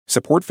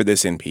Support for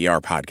this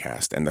NPR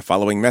podcast and the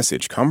following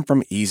message come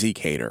from Easy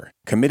Cater,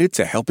 committed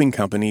to helping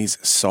companies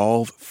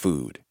solve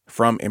food.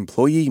 From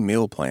employee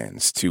meal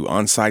plans to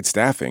on-site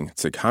staffing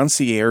to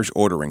concierge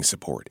ordering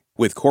support.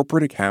 With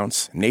corporate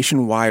accounts,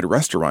 nationwide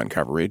restaurant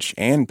coverage,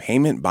 and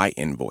payment by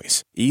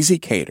invoice.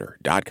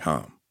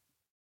 EasyCater.com.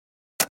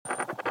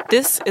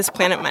 This is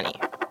Planet Money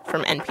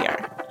from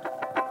NPR.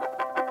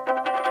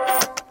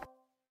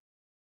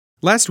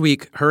 Last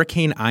week,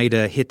 Hurricane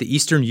Ida hit the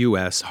eastern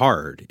U.S.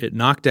 hard. It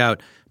knocked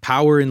out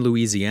power in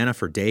Louisiana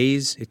for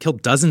days. It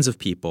killed dozens of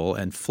people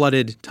and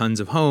flooded tons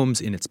of homes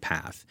in its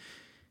path.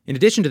 In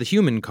addition to the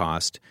human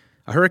cost,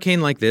 a hurricane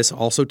like this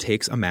also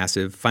takes a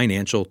massive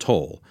financial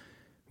toll,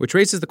 which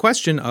raises the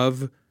question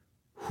of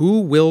who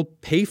will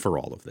pay for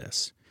all of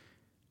this?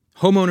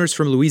 Homeowners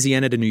from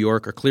Louisiana to New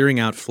York are clearing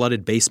out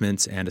flooded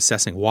basements and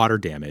assessing water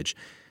damage.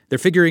 They're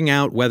figuring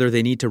out whether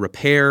they need to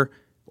repair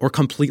or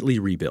completely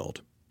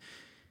rebuild.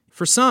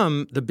 For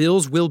some, the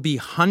bills will be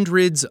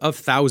hundreds of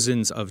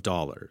thousands of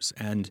dollars.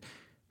 And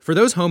for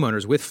those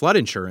homeowners with flood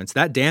insurance,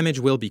 that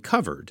damage will be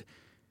covered.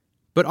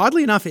 But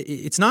oddly enough,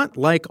 it's not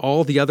like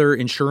all the other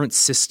insurance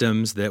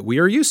systems that we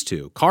are used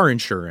to. Car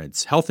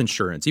insurance, health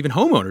insurance, even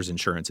homeowners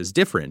insurance is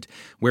different,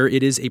 where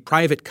it is a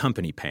private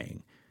company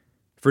paying.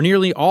 For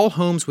nearly all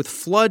homes with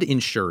flood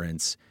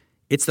insurance,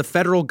 it's the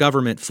federal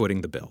government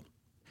footing the bill.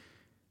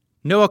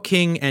 Noah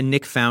King and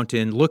Nick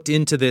Fountain looked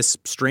into this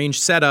strange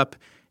setup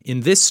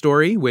in this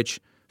story, which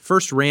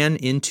first ran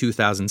in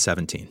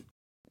 2017.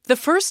 The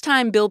first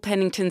time Bill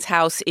Pennington's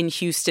house in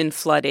Houston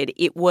flooded,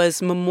 it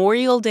was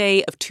Memorial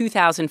Day of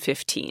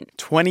 2015.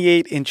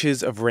 28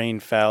 inches of rain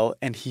fell,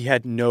 and he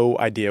had no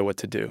idea what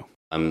to do.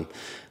 I'm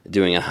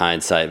doing in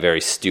hindsight very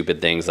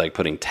stupid things like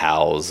putting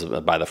towels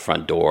by the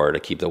front door to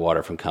keep the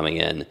water from coming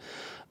in.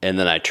 And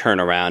then I turn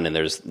around and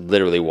there's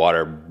literally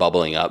water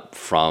bubbling up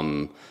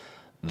from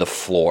the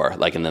floor,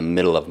 like in the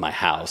middle of my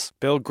house.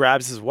 Bill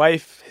grabs his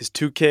wife, his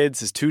 2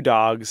 kids, his 2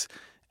 dogs,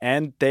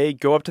 and they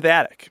go up to the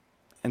attic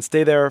and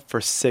stay there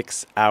for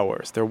 6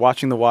 hours. They're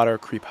watching the water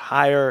creep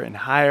higher and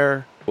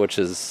higher. Which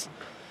is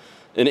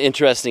an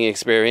interesting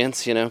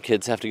experience, you know.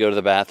 Kids have to go to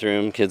the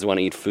bathroom, kids want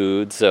to eat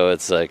food, so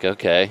it's like,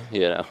 okay, you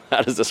know,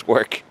 how does this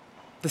work?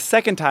 The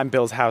second time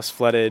Bill's house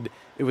flooded,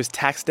 it was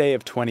tax day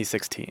of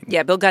 2016.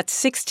 Yeah, Bill got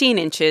 16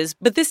 inches,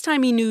 but this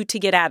time he knew to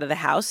get out of the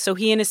house, so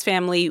he and his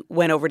family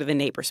went over to the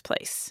neighbor's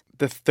place.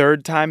 The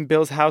third time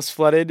Bill's house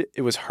flooded,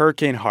 it was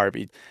Hurricane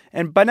Harvey,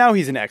 and by now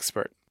he's an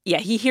expert. Yeah,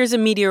 he hears a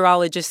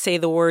meteorologist say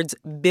the words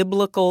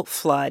biblical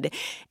flood,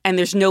 and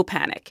there's no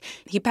panic.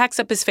 He packs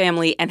up his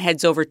family and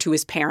heads over to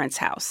his parents'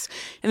 house.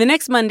 And the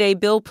next Monday,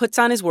 Bill puts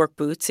on his work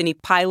boots and he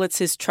pilots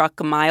his truck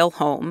a mile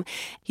home.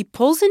 He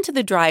pulls into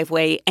the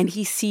driveway and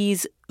he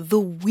sees the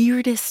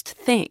weirdest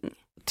thing.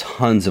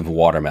 Tons of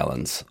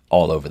watermelons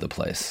all over the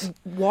place.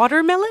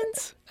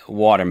 Watermelons?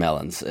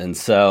 Watermelons. And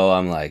so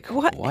I'm like,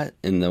 what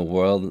in the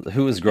world?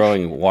 Who is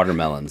growing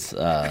watermelons?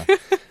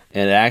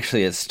 And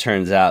it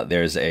turns out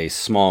there's a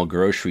small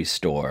grocery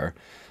store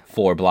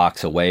 4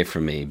 blocks away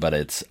from me, but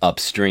it's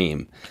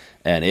upstream.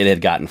 And it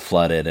had gotten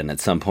flooded, and at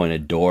some point a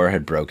door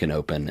had broken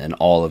open, and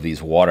all of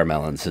these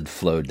watermelons had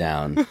flowed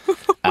down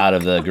out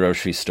of the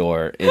grocery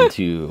store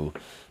into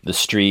the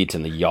street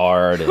and the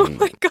yard. And oh,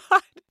 my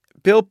God.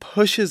 Bill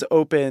pushes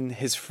open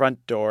his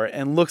front door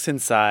and looks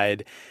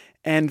inside,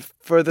 and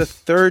for the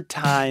 3rd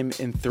time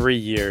in 3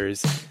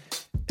 years,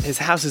 his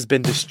house has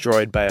been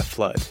destroyed by a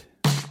flood.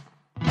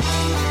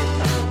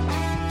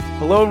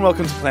 Hello and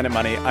welcome to Planet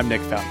Money. I'm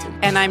Nick Fountain.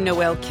 And I'm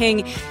Noelle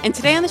King. And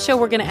today on the show,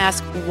 we're going to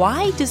ask,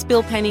 why does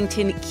Bill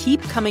Pennington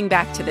keep coming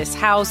back to this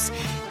house?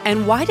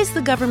 And why does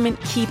the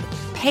government keep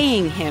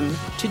paying him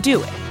to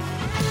do it?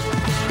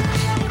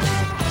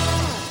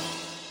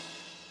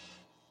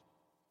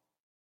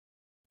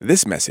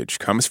 This message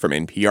comes from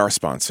NPR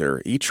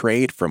sponsor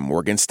E-Trade from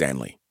Morgan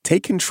Stanley.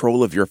 Take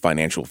control of your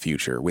financial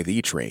future with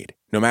E-Trade.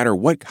 No matter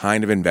what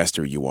kind of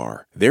investor you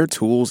are, their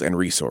tools and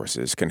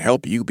resources can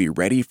help you be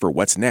ready for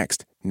what's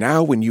next.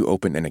 Now, when you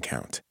open an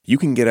account, you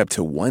can get up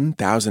to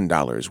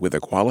 $1,000 with a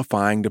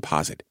qualifying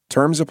deposit.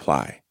 Terms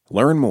apply.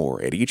 Learn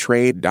more at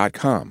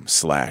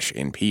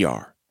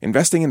eTrade.com/NPR.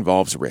 Investing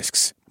involves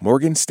risks.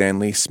 Morgan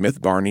Stanley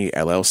Smith Barney,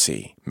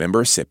 LLC.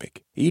 Member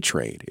SIPC.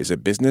 E-Trade is a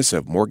business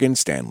of Morgan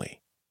Stanley.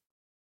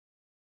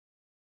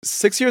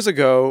 6 years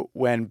ago,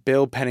 when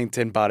Bill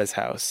Pennington bought his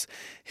house,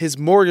 his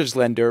mortgage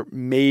lender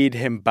made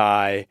him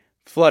buy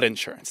flood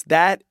insurance.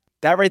 That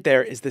right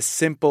there is the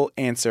simple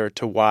answer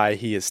to why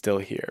he is still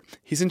here.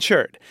 He's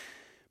insured.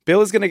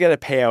 Bill is going to get a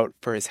payout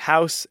for his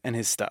house and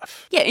his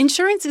stuff. Yeah,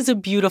 insurance is a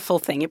beautiful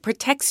thing. It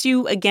protects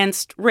you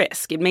against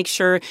risk. It makes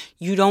sure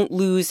you don't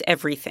lose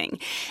everything.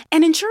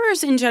 And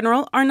insurers in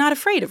general are not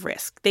afraid of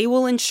risk. They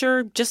will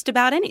insure just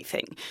about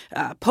anything.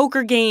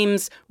 Poker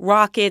games,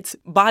 rockets,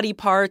 body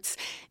parts.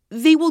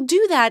 They will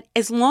do that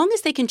as long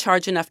as they can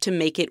charge enough to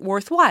make it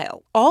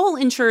worthwhile. All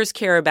insurers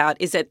care about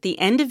is at the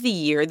end of the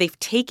year, they've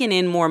taken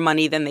in more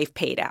money than they've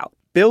paid out.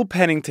 Bill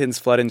Pennington's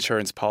flood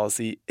insurance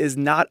policy is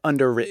not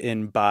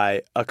underwritten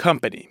by a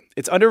company.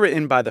 It's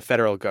underwritten by the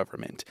federal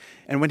government.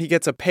 And when he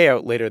gets a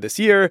payout later this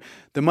year,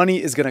 the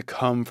money is going to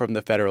come from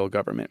the federal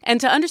government. And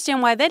to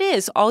understand why that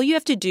is, all you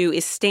have to do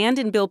is stand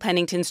in Bill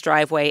Pennington's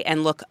driveway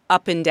and look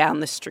up and down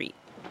the street.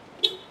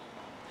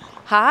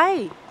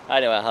 Hi. Hi,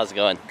 Noelle. How's it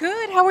going?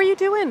 Good. How are you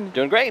doing?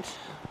 Doing great.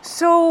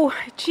 So,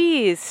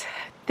 geez,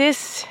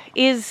 this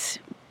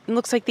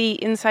looks like the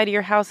inside of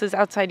your house is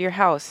outside your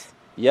house.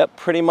 Yep,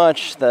 pretty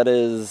much. That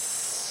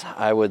is,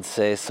 I would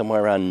say,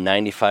 somewhere around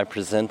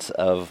 95%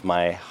 of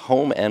my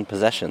home and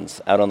possessions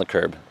out on the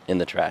curb in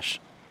the trash.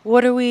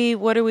 What are we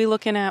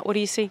looking at? What do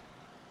you see?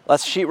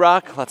 Lots of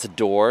sheetrock, lots of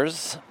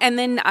doors. And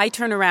then I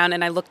turn around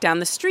and I look down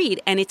the street,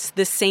 and it's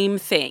the same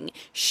thing.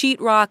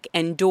 Sheetrock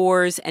and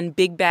doors and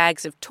big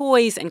bags of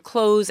toys and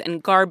clothes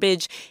and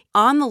garbage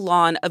on the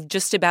lawn of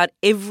just about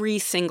every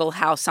single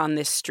house on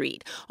this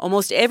street.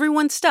 Almost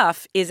everyone's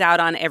stuff is out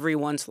on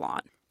everyone's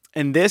lawn.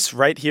 And this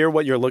right here,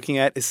 what you're looking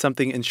at, is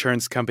something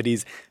insurance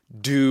companies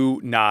do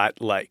not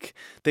like.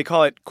 They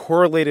call it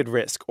correlated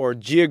risk or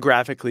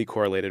geographically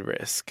correlated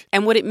risk.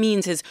 And what it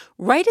means is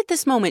right at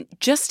this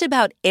moment, just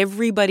about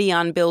everybody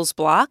on Bill's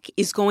block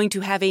is going to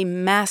have a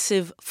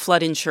massive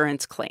flood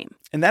insurance claim.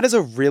 And that is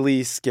a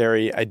really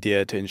scary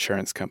idea to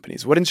insurance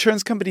companies. What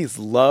insurance companies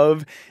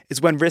love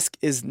is when risk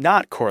is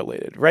not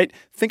correlated, right?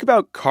 Think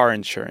about car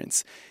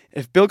insurance.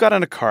 If Bill got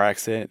in a car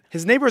accident,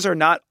 his neighbors are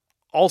not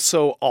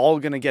also all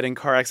going to get in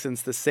car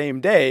accidents the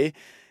same day.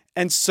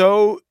 And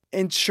so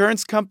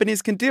insurance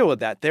companies can deal with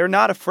that. They're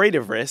not afraid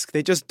of risk.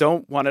 They just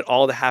don't want it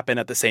all to happen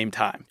at the same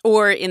time.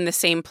 Or in the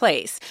same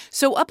place.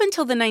 So up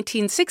until the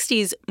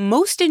 1960s,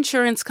 most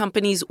insurance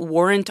companies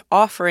weren't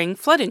offering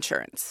flood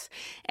insurance.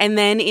 And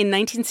then in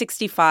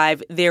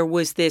 1965, there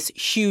was this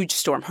huge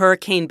storm.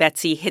 Hurricane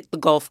Betsy hit the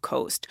Gulf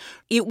Coast.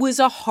 It was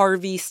a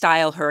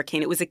Harvey-style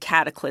hurricane. It was a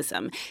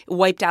cataclysm. It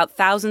wiped out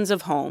thousands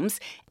of homes,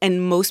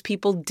 and most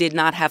people did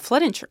not have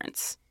flood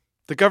insurance.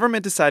 The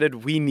government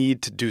decided we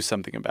need to do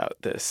something about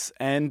this.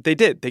 And they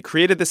did. They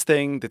created this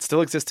thing that still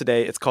exists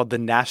today. It's called the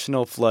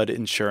National Flood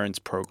Insurance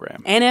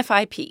Program.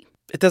 NFIP.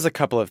 It does a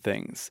couple of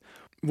things.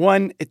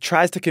 One, it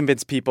tries to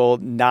convince people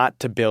not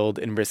to build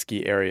in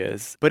risky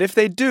areas. But if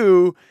they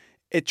do,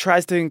 it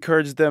tries to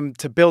encourage them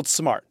to build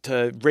smart,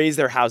 to raise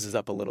their houses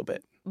up a little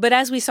bit. But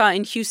as we saw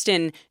in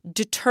Houston,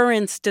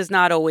 deterrence does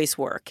not always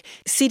work.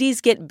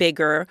 Cities get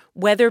bigger,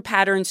 weather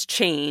patterns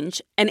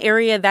change, an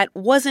area that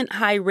wasn't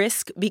high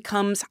risk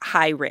becomes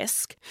high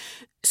risk.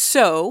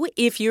 So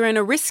if you're in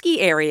a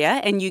risky area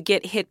and you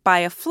get hit by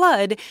a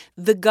flood,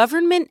 the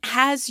government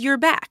has your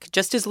back.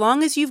 Just as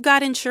long as you've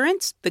got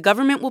insurance, the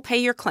government will pay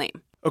your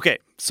claim. Okay,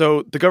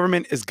 so the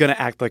government is going to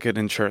act like an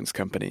insurance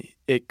company.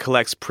 It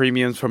collects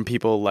premiums from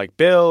people like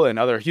Bill and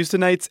other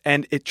Houstonites,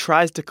 and it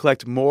tries to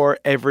collect more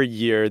every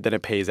year than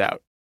it pays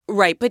out.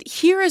 Right, but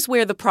here is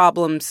where the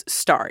problems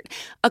start.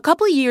 A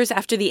couple of years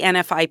after the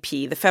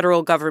NFIP, the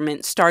federal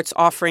government starts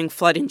offering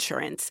flood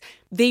insurance,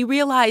 they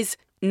realize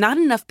not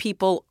enough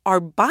people are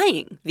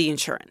buying the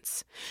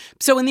insurance.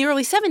 So in the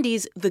early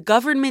 70s, the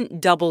government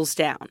doubles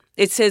down.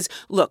 It says,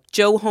 look,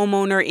 Joe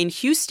homeowner in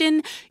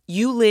Houston,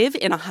 you live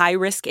in a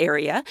high-risk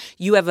area.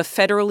 You have a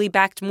federally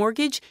backed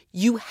mortgage.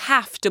 You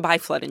have to buy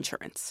flood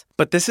insurance.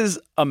 But this is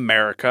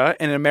America.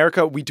 And in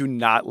America, we do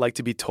not like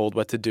to be told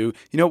what to do.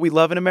 You know what we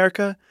love in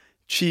America?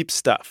 Cheap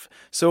stuff.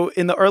 So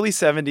in the early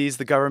 70s,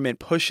 the government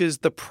pushes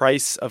the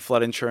price of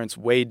flood insurance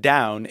way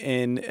down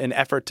in an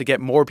effort to get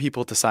more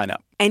people to sign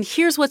up. And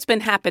here's what's been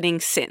happening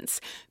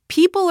since.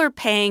 People are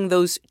paying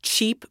those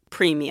cheap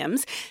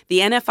premiums.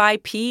 The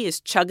NFIP is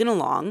chugging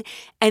along.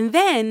 And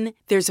then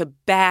there's a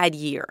bad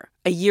year,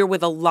 a year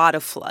with a lot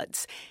of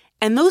floods.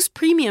 And those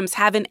premiums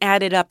haven't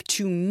added up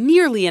to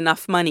nearly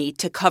enough money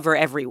to cover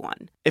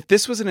everyone. If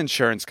this was an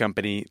insurance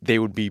company, they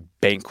would be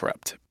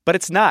bankrupt. But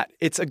it's not.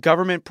 It's a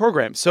government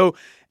program. So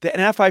the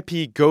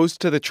NFIP goes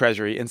to the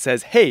Treasury and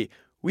says, hey,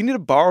 we need to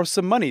borrow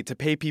some money to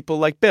pay people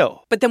like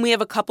Bill. But then we have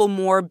a couple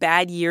more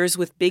bad years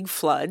with big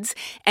floods,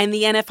 and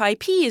the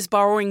NFIP is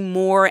borrowing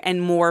more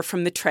and more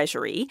from the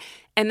Treasury.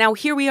 And now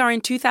here we are in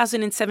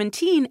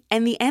 2017,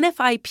 and the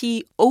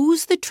NFIP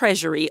owes the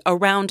Treasury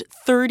around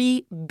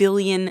 $30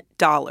 billion.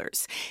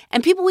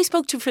 And people we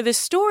spoke to for this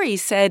story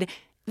said,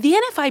 the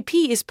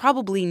NFIP is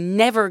probably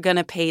never going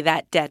to pay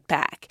that debt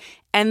back.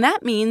 And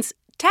that means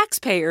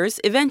taxpayers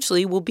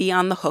eventually will be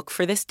on the hook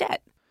for this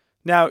debt.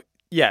 Now,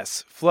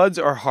 yes, floods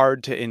are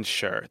hard to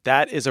insure.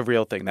 That is a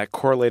real thing, that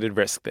correlated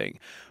risk thing.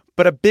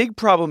 But a big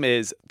problem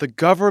is the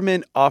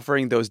government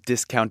offering those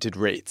discounted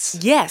rates.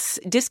 Yes,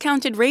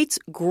 discounted rates,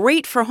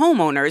 great for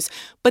homeowners,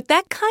 but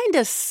that kind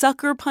of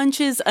sucker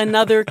punches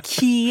another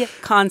key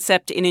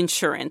concept in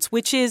insurance,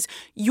 which is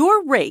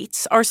your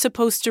rates are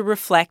supposed to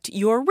reflect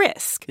your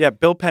risk. Yeah,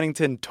 Bill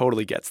Pennington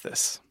totally gets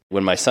this.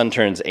 When my son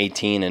turns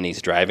 18 and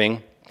he's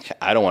driving,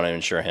 I don't want to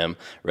insure him,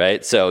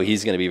 right? So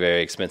he's going to be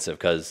very expensive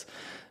because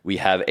we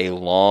have a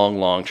long,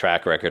 long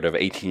track record of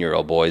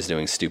 18-year-old boys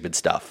doing stupid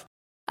stuff.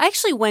 I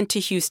actually went to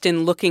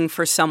Houston looking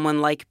for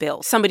someone like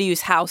Bill, somebody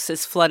whose house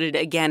is flooded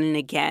again and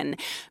again.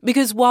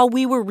 Because while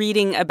we were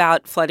reading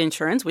about flood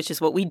insurance, which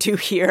is what we do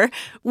here,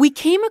 we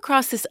came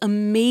across this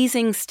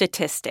amazing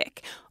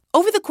statistic.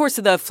 Over the course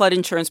of the flood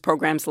insurance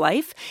program's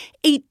life,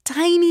 a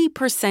tiny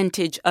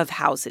percentage of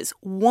houses,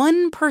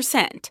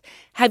 1%,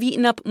 have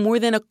eaten up more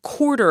than a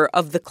quarter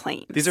of the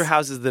claims. These are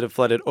houses that have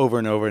flooded over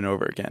and over and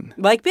over again.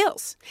 Like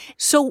Bill's.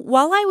 So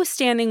while I was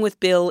standing with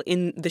Bill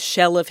in the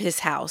shell of his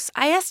house,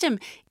 I asked him,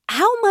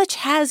 how much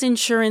has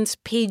insurance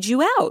paid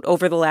you out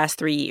over the last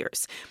 3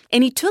 years?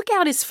 And he took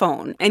out his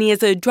phone, and he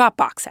has a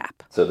Dropbox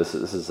app. So this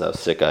is how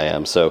sick I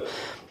am. So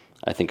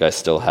I think I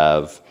still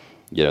have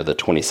the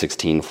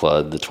 2016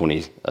 flood, the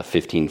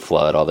 2015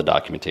 flood, all the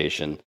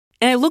documentation.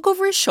 And I look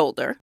over his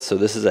shoulder. So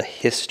this is a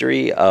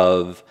history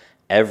of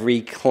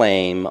every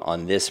claim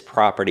on this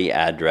property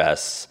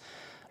address.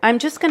 I'm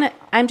just gonna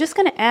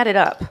add it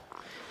up.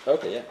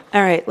 Okay, yeah.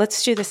 All right,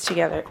 let's do this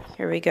together.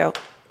 Here we go.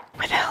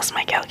 Where the hell's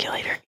my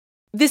calculator?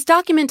 This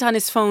document on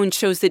his phone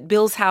shows that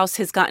Bill's house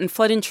has gotten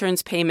flood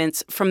insurance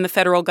payments from the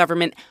federal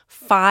government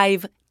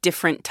 5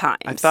 different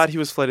times. I thought he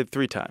was flooded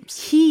 3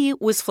 times. He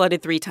was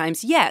flooded 3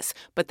 times, yes,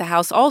 but the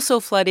house also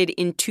flooded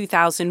in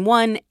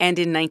 2001 and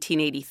in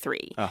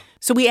 1983. Oh.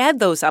 So we add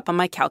those up on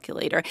my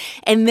calculator,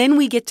 and then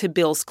we get to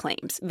Bill's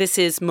claims. This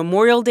is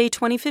Memorial Day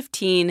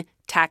 2015,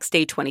 Tax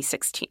Day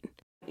 2016.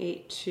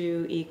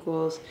 8.2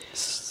 equals...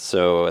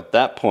 So at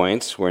that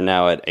point, we're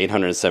now at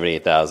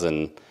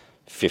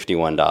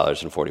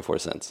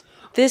 $878,051.44.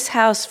 This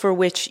house, for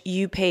which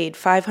you paid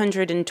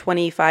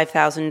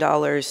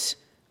 $525,000,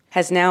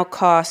 has now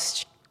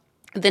cost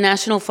the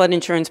National Flood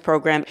Insurance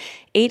Program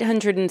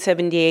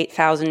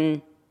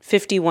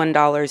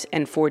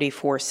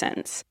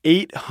 $878,051.44.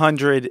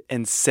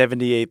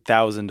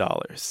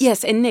 $878,000.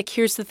 Yes, and Nick,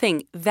 here's the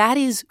thing. That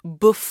is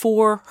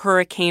before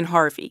Hurricane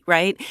Harvey,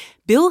 right?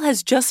 Bill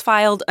has just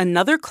filed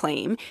another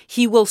claim.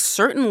 He will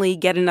certainly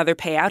get another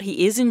payout.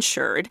 He is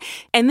insured.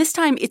 And this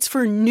time it's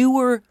for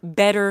newer,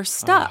 better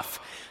stuff.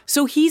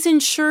 So he's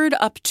insured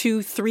up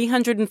to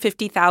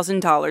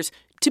 $350,000.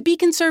 To be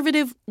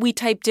conservative, we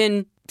typed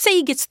in, say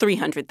he gets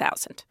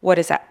 $300,000. What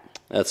is that?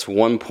 That's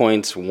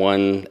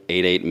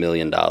 $1.188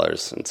 million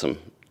and some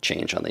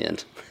change on the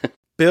end.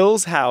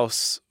 Bill's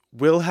house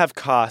will have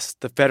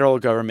cost the federal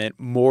government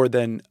more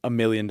than $1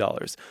 million.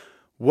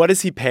 What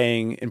is he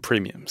paying in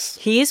premiums?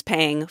 He is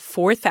paying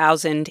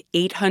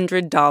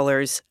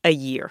 $4,800 a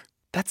year.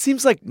 That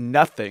seems like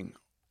nothing,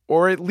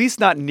 or at least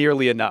not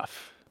nearly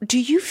enough. Do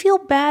you feel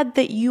bad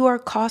that you are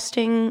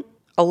costing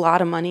a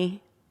lot of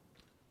money?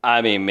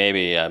 I mean,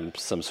 maybe I'm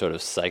some sort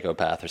of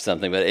psychopath or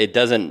something, but it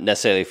doesn't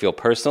necessarily feel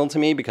personal to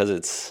me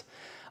because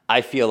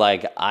I feel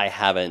like I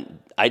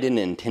didn't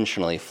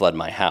intentionally flood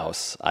my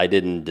house. I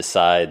didn't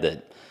decide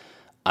that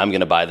I'm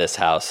going to buy this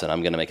house and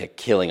I'm going to make a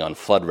killing on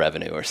flood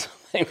revenue or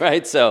something,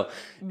 right? So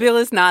Bill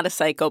is not a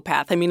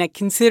psychopath. I mean, I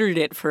considered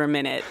it for a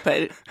minute,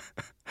 but...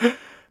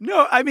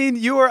 No, I mean,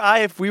 you or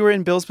I, if we were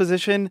in Bill's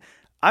position,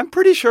 I'm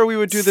pretty sure we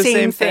would do the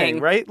same thing,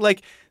 right?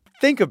 Like,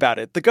 think about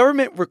it. The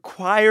government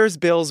requires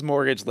Bill's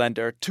mortgage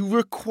lender to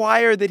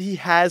require that he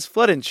has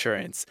flood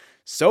insurance.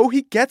 So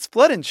he gets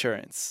flood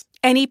insurance.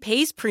 And he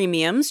pays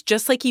premiums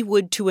just like he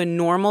would to a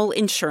normal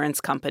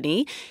insurance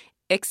company,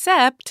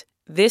 except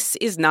this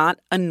is not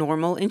a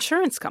normal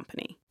insurance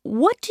company.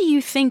 What do you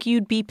think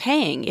you'd be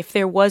paying if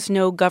there was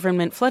no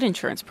government flood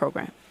insurance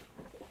program?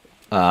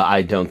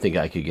 I don't think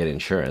I could get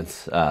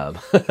insurance. At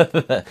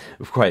this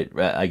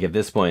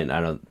point,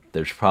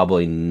 there's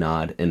probably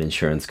not an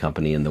insurance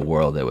company in the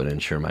world that would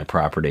insure my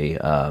property.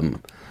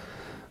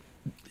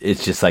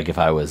 It's just like if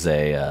I was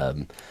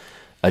a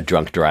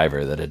drunk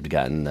driver that had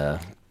gotten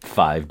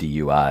 5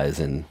 DUIs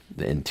in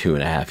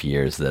 2.5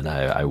 years, then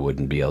I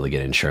wouldn't be able to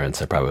get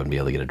insurance. I probably wouldn't be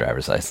able to get a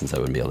driver's license. I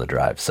wouldn't be able to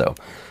drive. So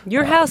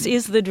your house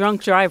is the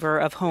drunk driver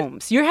of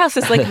homes. Your house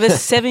is like the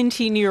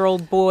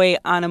 17-year-old boy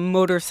on a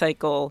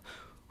motorcycle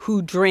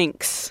who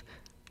drinks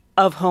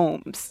of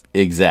homes.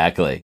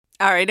 Exactly.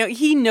 All right. No,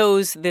 he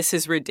knows this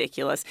is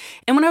ridiculous.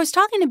 And when I was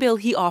talking to Bill,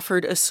 he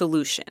offered a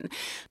solution.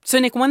 So,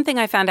 Nick, one thing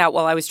I found out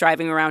while I was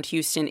driving around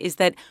Houston is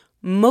that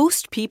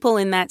most people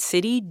in that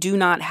city do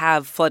not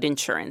have flood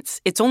insurance.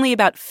 It's only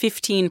about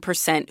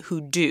 15% who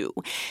do.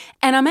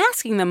 And I'm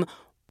asking them,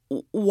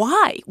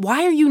 why?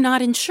 Why are you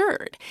not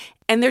insured?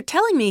 And they're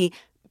telling me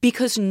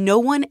because no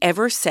one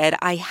ever said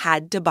I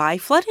had to buy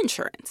flood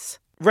insurance.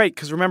 Right,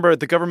 because remember,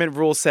 the government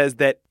rule says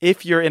that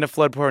if you're in a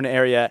flood-prone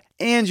area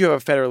and you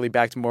have a federally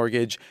backed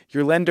mortgage,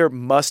 your lender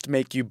must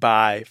make you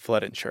buy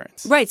flood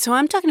insurance. Right, so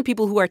I'm talking to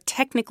people who are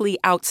technically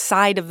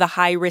outside of the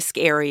high-risk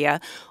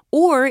area,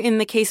 or in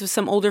the case of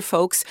some older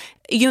folks,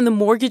 the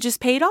mortgage is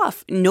paid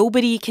off.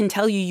 Nobody can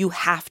tell you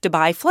have to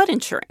buy flood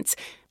insurance.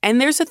 And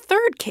there's a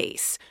third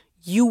case.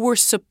 You were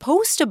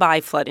supposed to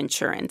buy flood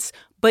insurance,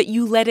 but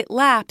you let it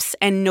lapse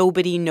and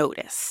nobody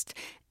noticed.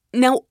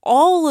 Now,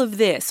 all of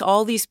this,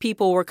 all these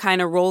people were kind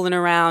of rolling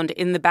around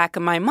in the back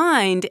of my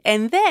mind.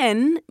 And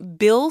then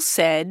Bill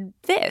said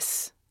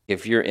this.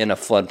 If you're in a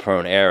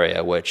flood-prone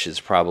area, which is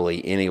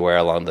probably anywhere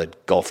along the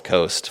Gulf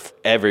Coast,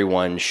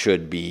 everyone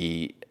should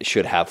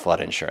have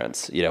flood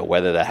insurance,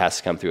 whether that has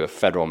to come through a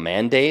federal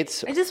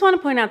mandate. I just want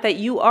to point out that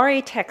you are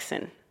a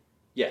Texan.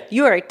 Yeah.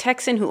 You are a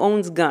Texan who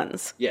owns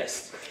guns.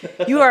 Yes.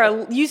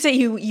 You say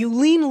you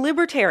lean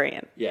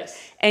libertarian. Yes.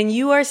 And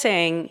you are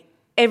saying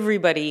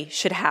everybody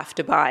should have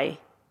to buy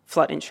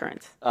flood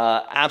insurance.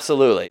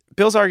 Absolutely.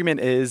 Bill's argument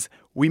is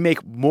we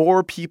make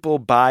more people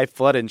buy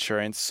flood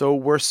insurance, so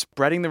we're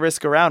spreading the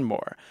risk around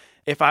more.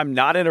 If I'm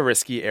not in a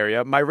risky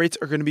area, my rates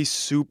are going to be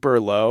super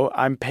low.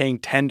 I'm paying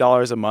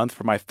 $10 a month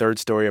for my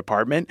third-story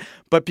apartment.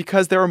 But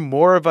because there are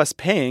more of us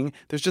paying,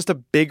 there's just a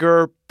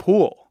bigger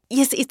pool.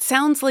 Yes, it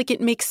sounds like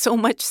it makes so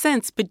much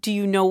sense, but do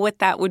you know what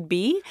that would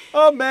be?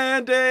 A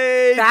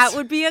mandate! That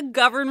would be a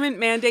government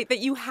mandate that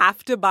you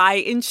have to buy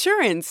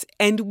insurance.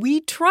 And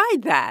we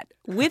tried that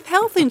with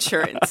health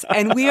insurance,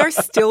 and we are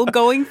still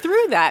going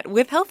through that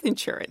with health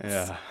insurance.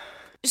 Yeah.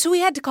 So we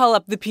had to call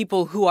up the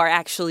people who are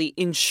actually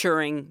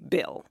insuring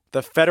Bill.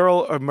 The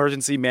Federal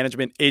Emergency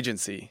Management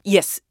Agency.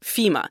 Yes,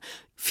 FEMA.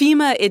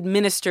 FEMA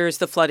administers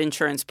the flood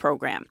insurance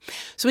program.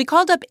 So we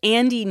called up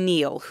Andy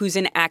Neal, who's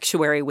an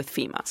actuary with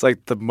FEMA. It's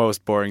like the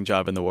most boring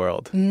job in the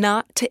world.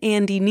 Not to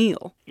Andy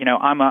Neal. You know,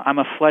 I'm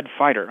a flood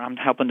fighter. I'm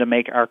helping to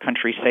make our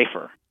country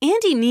safer.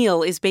 Andy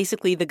Neal is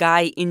basically the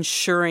guy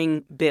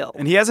insuring Bill.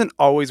 And he hasn't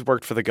always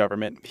worked for the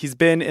government. He's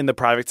been in the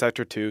private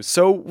sector too.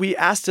 So we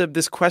asked him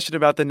this question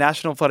about the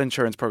National Flood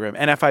Insurance Program,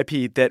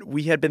 NFIP, that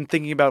we had been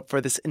thinking about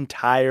for this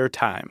entire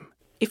time.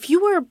 If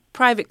you were a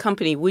private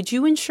company, would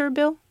you insure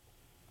Bill?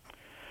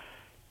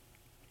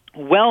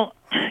 Well,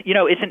 you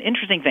know, it's an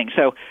interesting thing.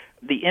 So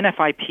the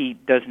NFIP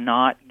does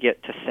not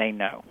get to say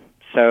no.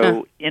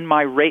 So in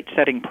my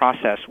rate-setting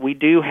process, we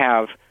do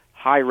have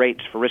high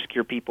rates for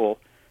riskier people,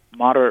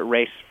 moderate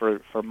rates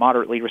for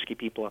moderately risky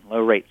people, and low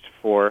rates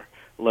for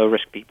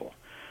low-risk people.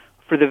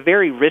 For the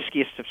very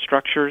riskiest of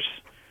structures,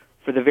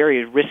 for the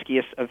very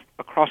riskiest of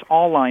across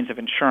all lines of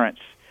insurance,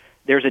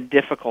 there's a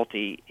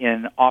difficulty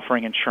in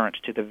offering insurance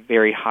to the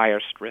very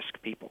highest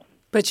risk people.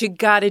 But you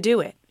got to do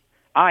it.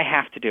 I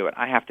have to do it.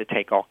 I have to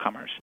take all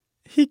comers.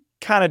 He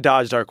kind of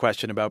dodged our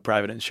question about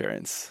private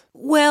insurance.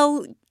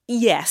 Well,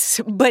 yes,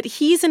 but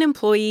he's an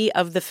employee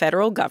of the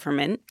federal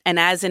government, and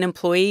as an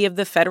employee of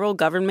the federal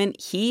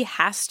government, he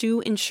has to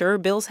insure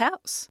Bill's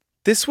house.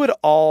 This would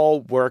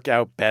all work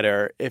out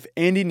better if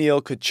Andy Neal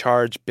could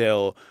charge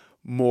Bill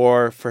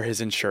more for his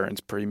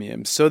insurance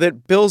premiums so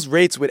that Bill's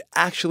rates would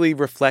actually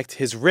reflect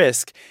his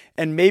risk,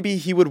 and maybe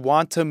he would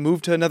want to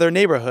move to another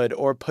neighborhood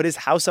or put his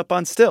house up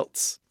on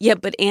stilts. Yeah,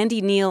 but Andy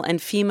Neal and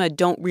FEMA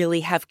don't really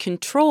have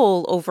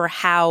control over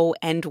how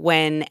and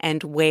when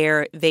and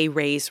where they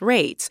raise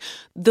rates.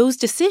 Those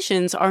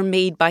decisions are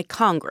made by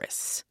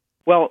Congress.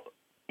 Well,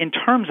 in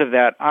terms of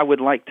that, I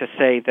would like to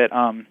say that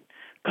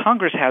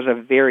Congress has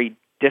a very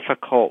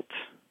difficult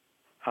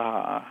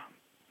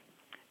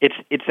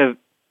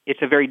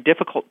it's a very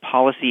difficult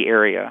policy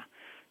area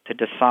to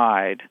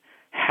decide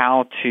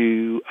how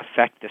to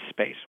affect this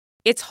space.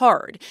 It's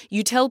hard.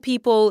 You tell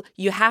people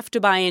you have to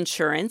buy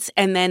insurance,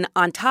 and then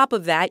on top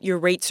of that, your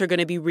rates are going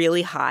to be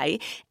really high.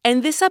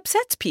 And this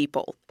upsets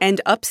people. And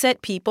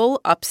upset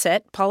people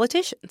upset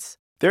politicians.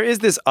 There is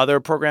this other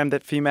program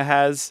that FEMA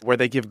has where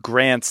they give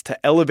grants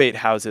to elevate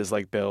houses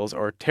like Bill's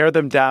or tear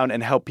them down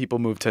and help people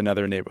move to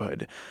another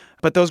neighborhood.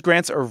 But those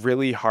grants are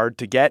really hard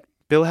to get.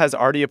 Bill has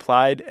already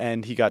applied,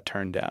 and he got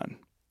turned down.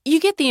 You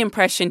get the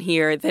impression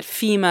here that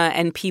FEMA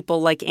and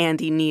people like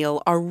Andy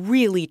Neal are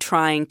really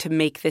trying to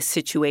make this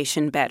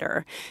situation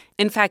better.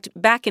 In fact,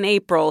 back in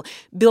April,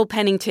 Bill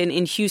Pennington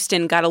in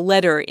Houston got a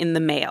letter in the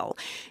mail.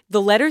 The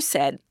letter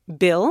said,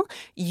 "Bill,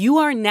 you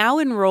are now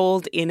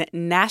enrolled in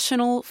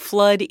National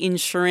Flood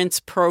Insurance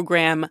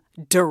Program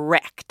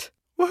Direct."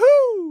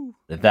 Woohoo!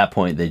 At that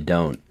point, they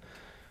don't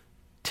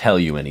tell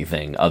you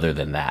anything other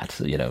than that.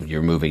 You know,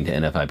 you're moving to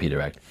NFIP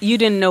Direct. You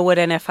didn't know what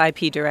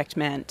NFIP Direct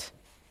meant.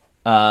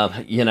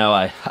 I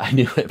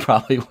knew it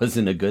probably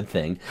wasn't a good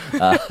thing.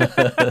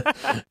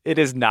 It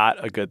is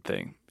not a good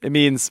thing. It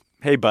means,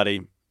 hey,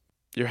 buddy,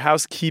 your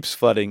house keeps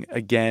flooding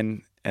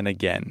again and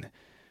again.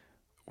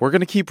 We're going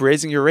to keep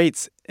raising your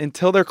rates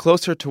until they're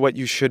closer to what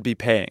you should be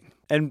paying.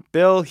 And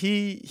Bill,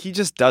 he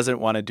just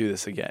doesn't want to do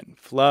this again.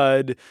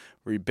 Flood,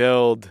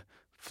 rebuild,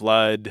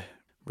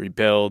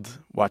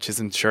 watch his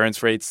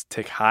insurance rates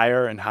tick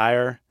higher and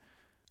higher.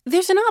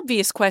 There's an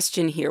obvious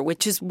question here,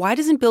 which is why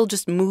doesn't Bill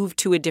just move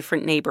to a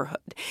different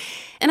neighborhood?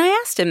 And I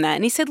asked him that,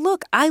 and he said,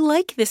 look, I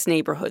like this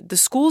neighborhood. The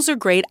schools are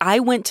great.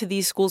 I went to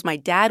these schools. My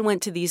dad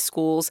went to these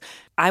schools.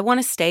 I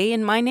want to stay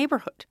in my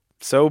neighborhood.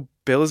 So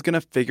Bill is going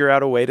to figure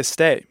out a way to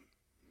stay.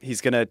 He's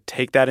going to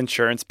take that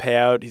insurance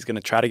payout. He's going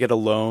to try to get a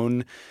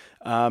loan.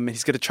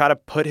 He's going to try to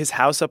put his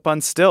house up on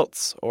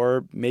stilts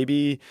or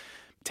maybe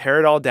tear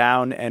it all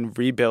down and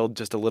rebuild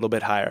just a little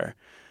bit higher.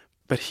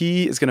 But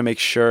he is going to make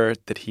sure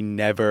that he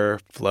never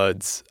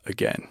floods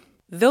again.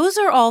 Those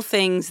are all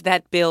things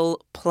that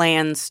Bill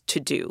plans to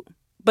do.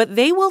 But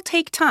they will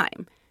take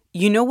time.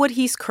 You know what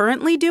he's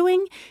currently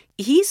doing?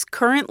 He's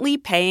currently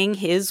paying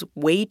his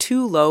way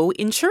too low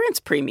insurance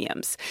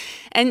premiums.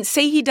 And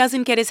say he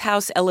doesn't get his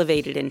house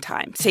elevated in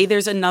time. Say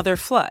there's another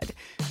flood.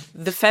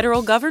 The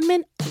federal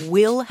government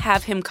will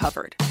have him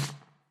covered.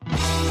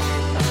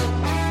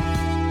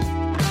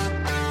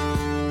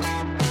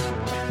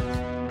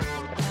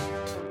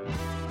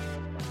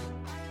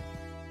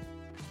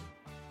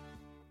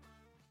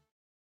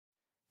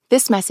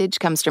 This message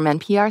comes from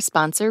NPR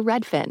sponsor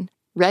Redfin.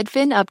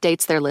 Redfin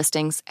updates their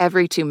listings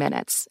every 2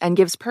 minutes and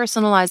gives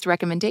personalized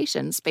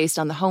recommendations based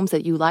on the homes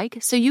that you like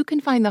so you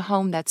can find the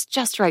home that's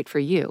just right for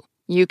you.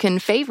 You can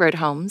favorite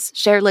homes,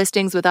 share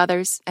listings with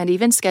others, and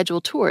even schedule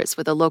tours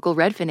with a local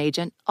Redfin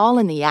agent all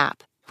in the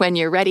app. When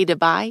you're ready to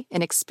buy,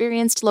 an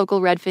experienced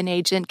local Redfin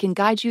agent can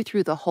guide you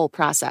through the whole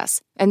process,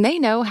 and they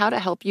know how to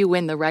help you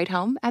win the right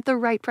home at the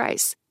right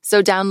price.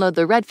 So download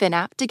the Redfin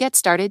app to get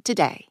started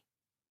today.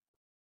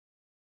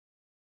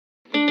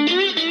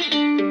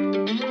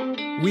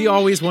 We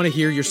always want to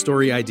hear your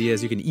story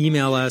ideas. You can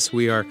email us.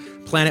 We are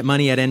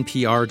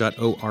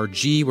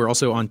planetmoney@npr.org. We're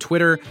also on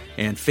Twitter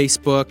and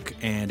Facebook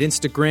and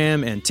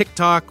Instagram and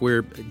TikTok.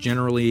 We're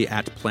generally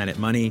at Planet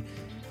Money.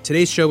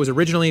 Today's show was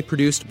originally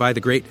produced by the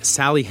great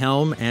Sally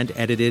Helm and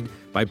edited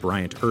by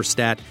Bryant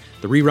Urstadt.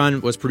 The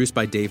rerun was produced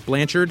by Dave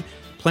Blanchard.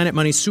 Planet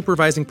Money's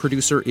supervising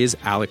producer is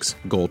Alex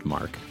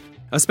Goldmark.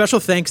 A special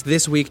thanks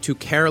this week to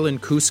Carolyn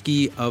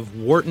Kuski of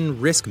Wharton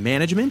Risk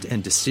Management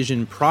and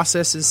Decision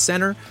Processes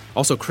Center.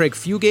 Also Craig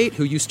Fugate,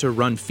 who used to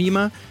run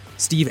FEMA.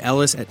 Steve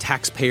Ellis at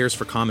Taxpayers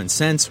for Common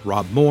Sense.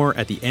 Rob Moore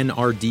at the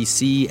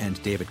NRDC. And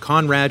David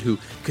Conrad, who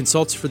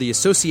consults for the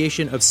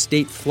Association of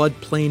State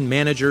Floodplain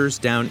Managers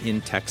down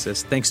in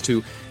Texas. Thanks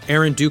to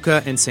Aaron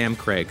Duca and Sam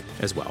Craig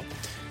as well.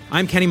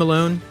 I'm Kenny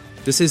Malone.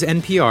 This is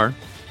NPR.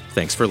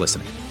 Thanks for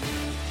listening.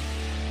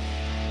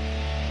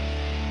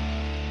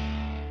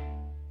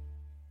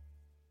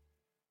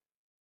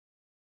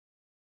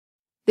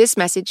 This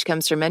message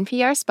comes from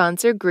NPR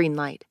sponsor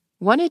Greenlight.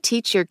 Want to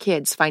teach your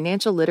kids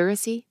financial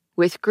literacy?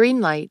 With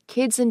Greenlight,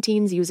 kids and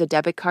teens use a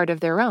debit card of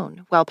their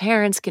own, while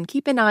parents can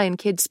keep an eye on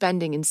kids'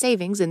 spending and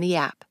savings in the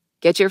app.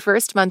 Get your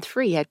first month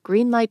free at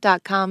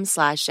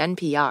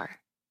greenlight.com/NPR.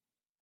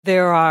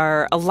 There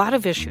are a lot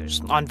of issues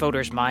on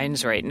voters'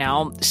 minds right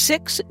now.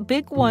 6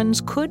 big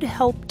ones could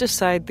help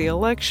decide the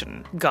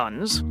election: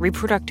 guns,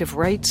 reproductive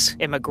rights,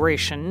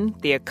 immigration,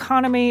 the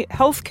economy,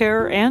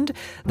 healthcare, and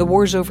the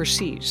wars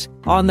overseas.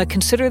 On the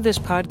Consider This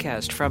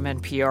podcast from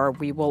NPR,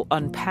 we will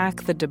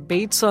unpack the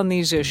debates on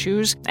these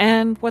issues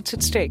and what's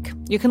at stake.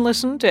 You can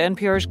listen to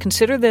NPR's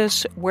Consider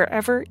This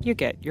wherever you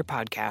get your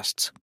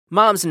podcasts.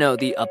 Moms know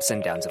the ups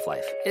and downs of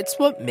life. It's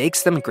what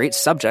makes them great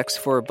subjects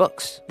for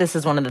books. This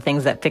is one of the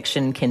things that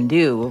fiction can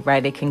do,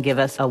 right? It can give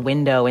us a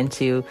window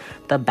into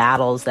the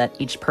battles that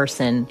each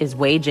person is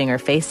waging or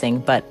facing,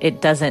 but it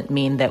doesn't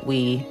mean that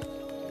we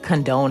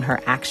condone her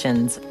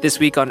actions. This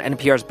week on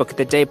NPR's Book of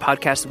the Day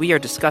podcast, we are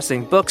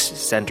discussing books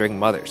centering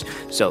mothers.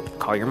 So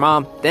call your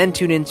mom, then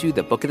tune into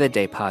the Book of the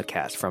Day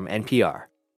podcast from NPR.